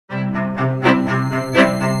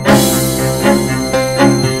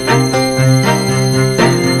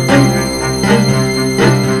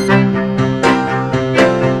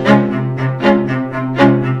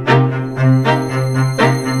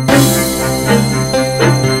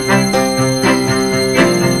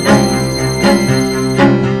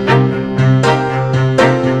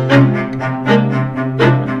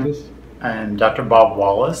Dr. Bob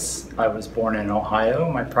Wallace. I was born in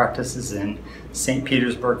Ohio. My practice is in St.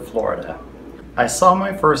 Petersburg, Florida. I saw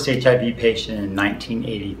my first HIV patient in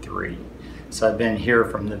 1983, so I've been here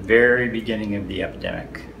from the very beginning of the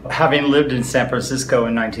epidemic. Having lived in San Francisco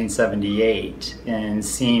in 1978 and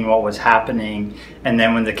seeing what was happening, and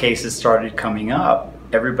then when the cases started coming up,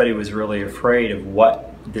 everybody was really afraid of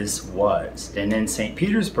what this was. And in St.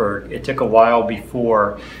 Petersburg, it took a while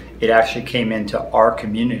before it actually came into our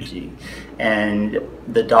community, and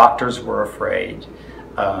the doctors were afraid.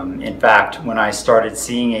 In fact, when I started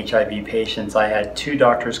seeing HIV patients, I had 2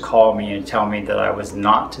 doctors call me and tell me that I was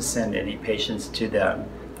not to send any patients to them.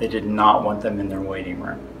 They did not want them in their waiting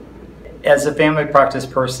room. As a family practice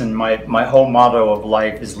person, my whole motto of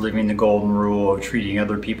life is living the golden rule of treating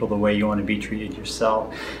other people the way you want to be treated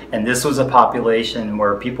yourself. And this was a population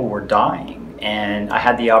where people were dying, and I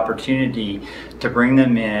had the opportunity to bring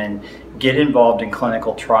them in, get involved in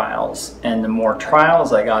clinical trials. And the more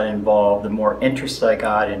trials I got involved, the more interest I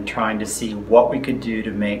got in trying to see what we could do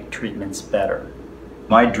to make treatments better.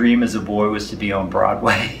 My dream as a boy was to be on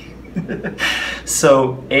Broadway.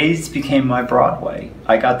 So AIDS became my Broadway.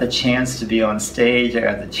 I got the chance to be on stage, I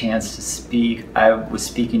got the chance to speak. I was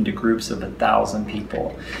speaking to groups of 1,000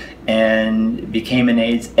 people and became an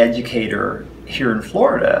AIDS educator. Here in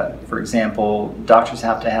Florida, for example, doctors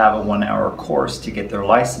have to have a 1-hour course to get their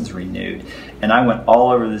license renewed. And I went all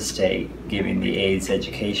over the state giving the AIDS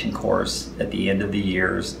education course at the end of the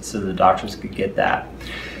years so the doctors could get that.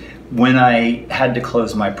 When I had to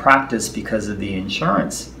close my practice because of the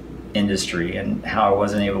insurance industry and how I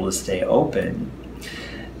wasn't able to stay open,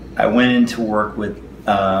 I went into work with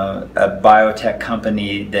a biotech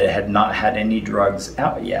company that had not had any drugs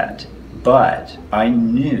out yet, but I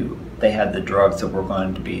knew they had the drugs that were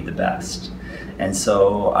going to be the best. And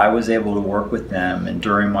so I was able to work with them, and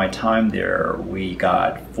during my time there, we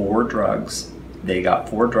got 4 drugs. They got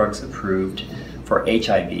 4 drugs approved for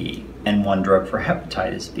HIV and 1 drug for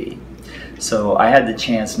hepatitis B. So I had the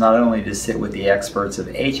chance not only to sit with the experts of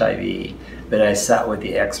HIV, but I sat with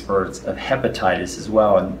the experts of hepatitis as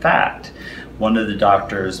well. In fact, one of the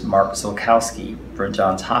doctors, Mark Zolkowski from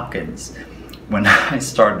Johns Hopkins, when I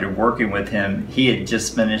started working with him, he had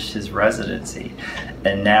just finished his residency,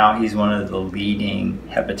 and now he's one of the leading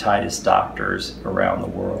hepatitis doctors around the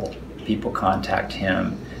world. People contact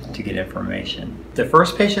him to get information. The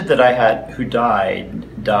first patient that I had who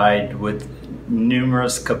died with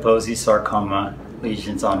numerous Kaposi Sarcoma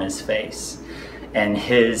lesions on his face. And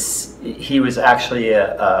he was actually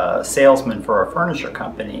a salesman for a furniture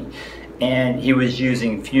company, and he was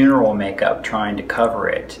using funeral makeup trying to cover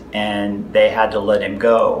it, and they had to let him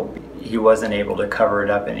go. He wasn't able to cover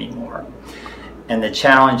it up anymore. And the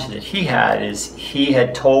challenge that he had is he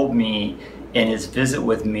had told me in his visit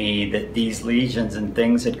with me that these lesions and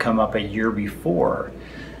things had come up a year before,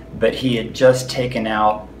 but he had just taken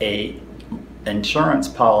out a insurance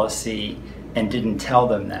policy and didn't tell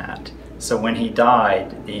them that. So when he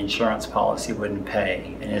died, the insurance policy wouldn't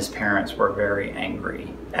pay, and his parents were very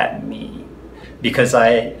angry at me because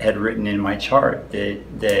I had written in my chart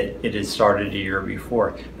that it had started a year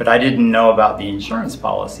before, but I didn't know about the insurance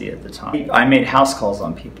policy at the time. I made house calls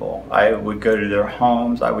on people. I would go to their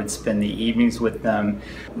homes, I would spend the evenings with them.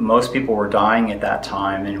 Most people were dying at that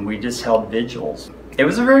time, and we just held vigils. It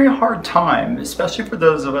was a very hard time, especially for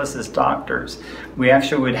those of us as doctors. We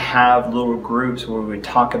actually would have little groups where we would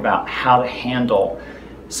talk about how to handle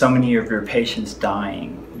so many of your patients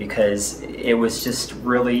dying, because it was just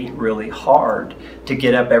really, really hard to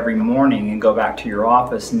get up every morning and go back to your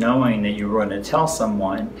office knowing that you were going to tell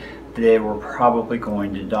someone they were probably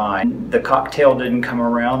going to die. The cocktail didn't come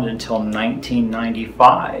around until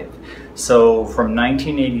 1995. So from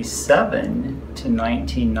 1987 to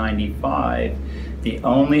 1995, the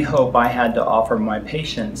only hope I had to offer my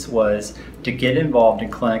patients was to get involved in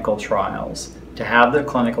clinical trials, to have the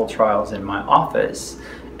clinical trials in my office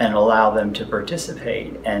and allow them to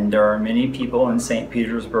participate. And there are many people in St.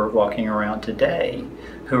 Petersburg walking around today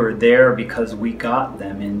who are there because we got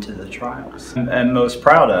them into the trials. I'm most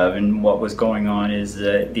proud of, and what was going on, is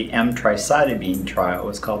the M-tricytidine trial. It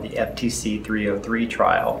was called the FTC 303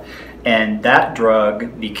 trial. And that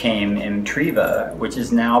drug became Emtreva, which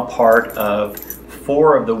is now part of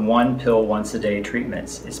 4 of the 1-pill once-a-day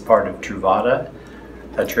treatments. It's part of Truvada,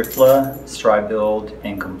 Atripla, Stribild,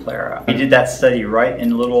 and Complera. We did that study right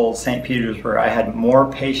in little St. Petersburg. I had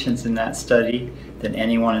more patients in that study than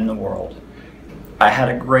anyone in the world. I had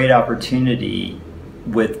a great opportunity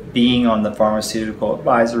with being on the pharmaceutical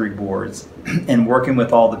advisory boards and working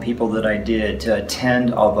with all the people that I did to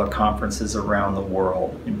attend all the conferences around the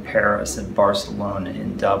world, in Paris, in Barcelona,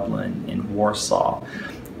 in Dublin, in Warsaw.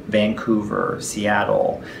 Vancouver,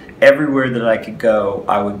 Seattle, everywhere that I could go,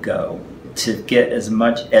 I would go to get as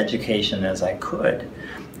much education as I could.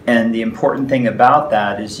 And the important thing about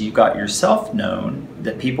that is you got yourself known,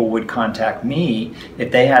 that people would contact me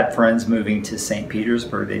if they had friends moving to St.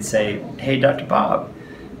 Petersburg. They'd say, hey, Dr. Bob,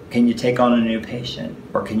 can you take on a new patient?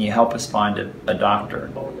 Or can you help us find a doctor?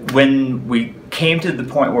 When we came to the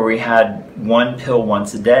point where we had one pill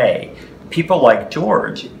once a day, people like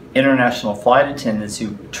George, international flight attendants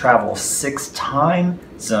who travel 6 time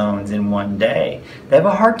zones in one day, they have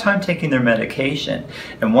a hard time taking their medication.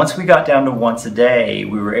 And once we got down to once a day,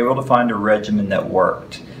 we were able to find a regimen that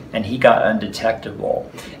worked, and he got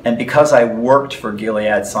undetectable. And because I worked for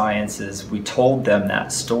Gilead Sciences, we told them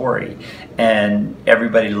that story, and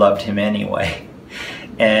everybody loved him anyway.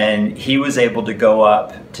 And he was able to go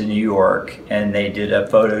up to New York, and they did a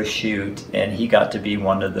photo shoot, and he got to be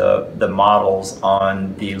one of the models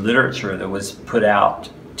on the literature that was put out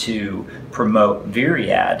to promote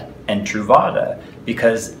Viriad and Truvada,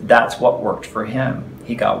 because that's what worked for him.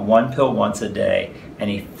 He got one pill once a day, and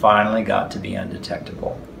he finally got to be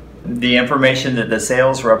undetectable. The information that the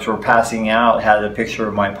sales reps were passing out had a picture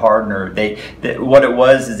of my partner. What it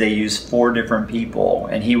was is they used 4 different people,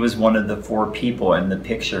 and he was one of the 4 people in the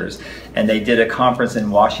pictures. And they did a conference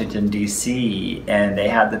in Washington, D.C., and they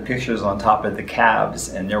had the pictures on top of the cabs,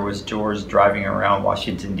 and there was George driving around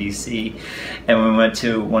Washington, D.C. And we went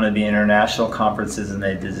to one of the international conferences, and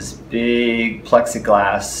they did this big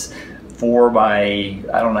plexiglass 4 by,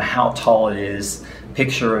 I don't know how tall it is,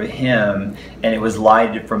 picture of him, and it was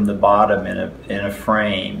lighted from the bottom in a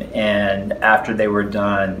frame. And after they were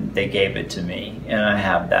done, they gave it to me, and I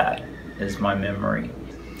have that as my memory.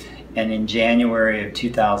 And in January of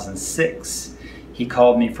 2006, he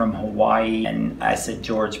called me from Hawaii, and I said,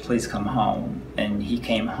 George, please come home. And he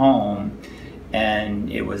came home, and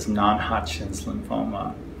it was non-Hodgkin's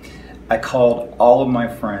lymphoma. I called all of my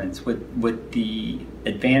friends. With the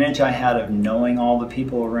advantage I had of knowing all the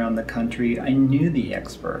people around the country, I knew the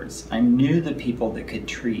experts. I knew the people that could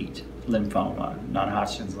treat lymphoma,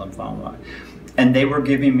 non-Hodgkin's lymphoma. And they were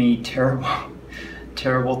giving me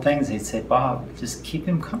terrible things. They'd say, Bob, just keep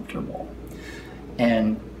him comfortable.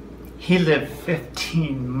 And he lived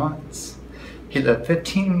 15 months. He lived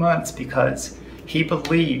 15 months because he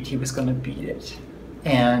believed he was going to beat it.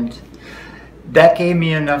 And that gave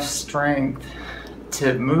me enough strength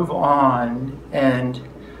to move on and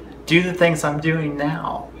do the things I'm doing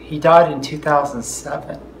now. He died in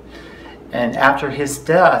 2007. And after his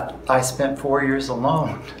death, I spent 4 years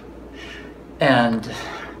alone. And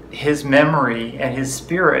his memory and his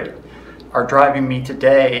spirit are driving me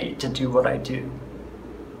today to do what I do.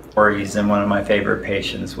 And one of my favorite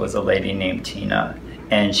patients was a lady named Tina.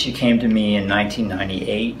 And she came to me in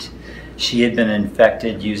 1998. She had been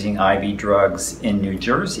infected using IV drugs in New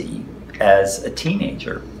Jersey as a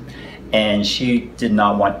teenager. And she did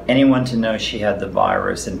not want anyone to know she had the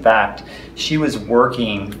virus. In fact, she was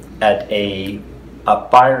working at a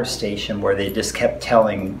fire station where they just kept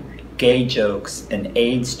telling gay jokes and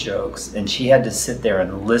AIDS jokes, and she had to sit there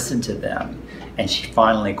and listen to them. And she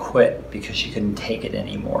finally quit because she couldn't take it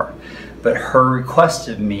anymore. But her request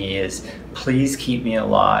of me is, please keep me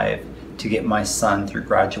alive to get my son through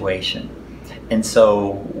graduation. And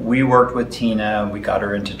so we worked with Tina, we got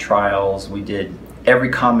her into trials, we did every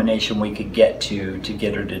combination we could get to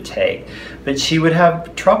get her to take. But she would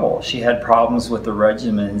have trouble. She had problems with the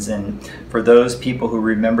regimens, and for those people who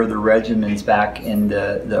remember the regimens back in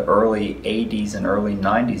the early 80s and early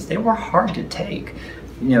 90s, they were hard to take.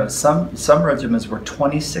 You know, some regimens were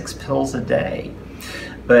 26 pills a day.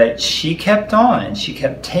 But she kept on, and she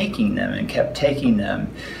kept taking them and kept taking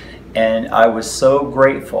them. And I was so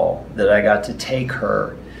grateful that I got to take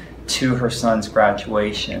her to her son's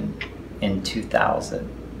graduation in 2000.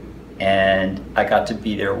 And I got to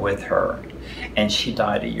be there with her. And she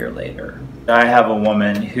died a year later. I have a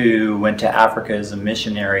woman who went to Africa as a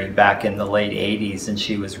missionary back in the late 80s, and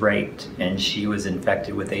she was raped and she was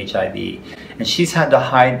infected with HIV. And she's had to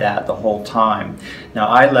hide that the whole time. Now,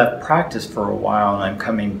 I left practice for a while, and I'm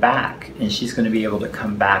coming back, and she's going to be able to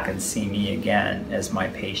come back and see me again as my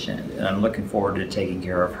patient. And I'm looking forward to taking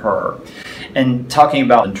care of her. And talking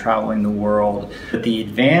about traveling the world, the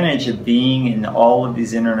advantage of being in all of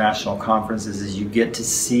these international conferences is you get to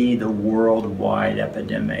see the worldwide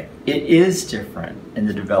epidemic. It is different in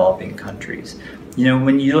the developing countries. You know,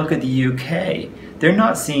 when you look at the UK, they're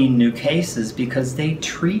not seeing new cases because they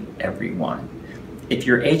treat everyone. If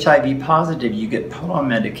you're HIV positive, you get put on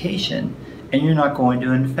medication and you're not going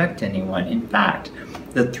to infect anyone. In fact,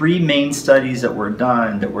 the 3 main studies that were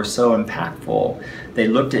done that were so impactful, they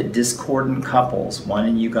looked at discordant couples, one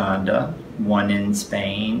in Uganda, one in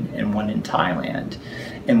Spain, and one in Thailand.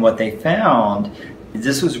 And what they found,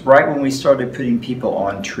 this was right when we started putting people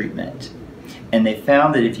on treatment. And they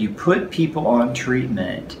found that if you put people on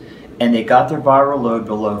treatment and they got their viral load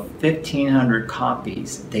below 1,500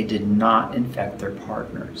 copies, they did not infect their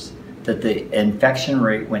partners. That the infection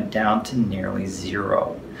rate went down to nearly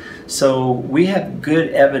 0. So we have good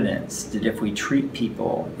evidence that if we treat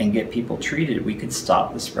people and get people treated, we could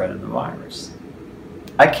stop the spread of the virus.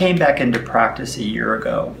 I came back into practice a year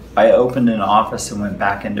ago. I opened an office and went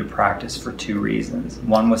back into practice for 2 reasons.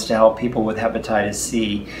 One was to help people with hepatitis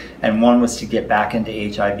C, and one was to get back into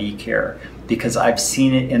HIV care, because I've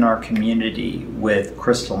seen it in our community with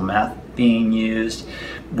crystal meth being used,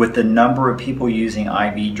 with the number of people using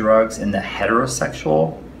IV drugs in the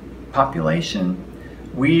heterosexual population.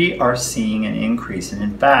 We are seeing an increase, and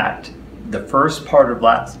in fact, the first part of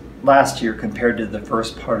last year compared to the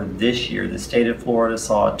first part of this year, the state of Florida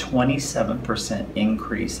saw a 27%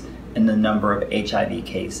 increase in the number of HIV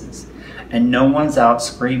cases. And no one's out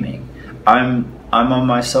screaming. I'm on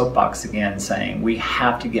my soapbox again saying we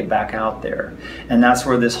have to get back out there. And that's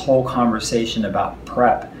where this whole conversation about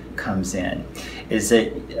PrEP comes in, is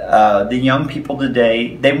that the young people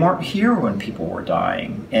today, they weren't here when people were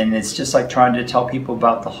dying. And it's just like trying to tell people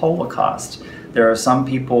about the Holocaust. There are some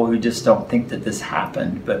people who just don't think that this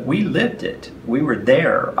happened, but we lived it. We were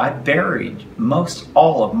there. I buried most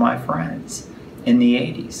all of my friends in the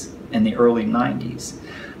 80s and the early 90s.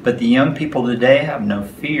 But the young people today have no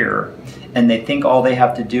fear, and they think all they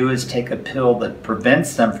have to do is take a pill that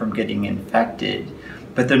prevents them from getting infected,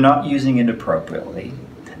 but they're not using it appropriately.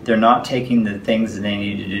 They're not taking the things that they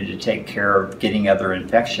need to do to take care of getting other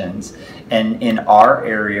infections. And in our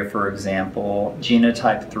area, for example,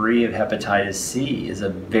 genotype 3 of hepatitis C is a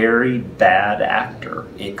very bad actor.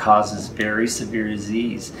 It causes very severe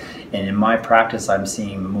disease. And in my practice, I'm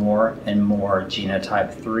seeing more and more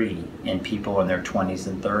genotype 3 in people in their 20s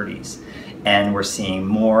and 30s. And we're seeing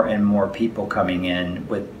more and more people coming in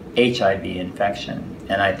with HIV infection.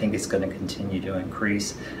 And I think it's going to continue to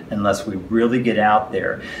increase unless we really get out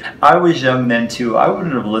there. I was young then too. I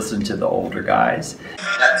wouldn't have listened to the older guys.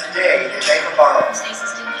 That today, in the name of our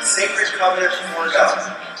sacred covenant before God,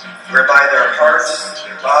 whereby their hearts,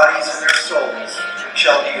 their bodies, and their souls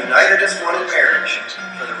shall be united as one in marriage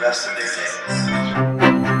for the rest of their days.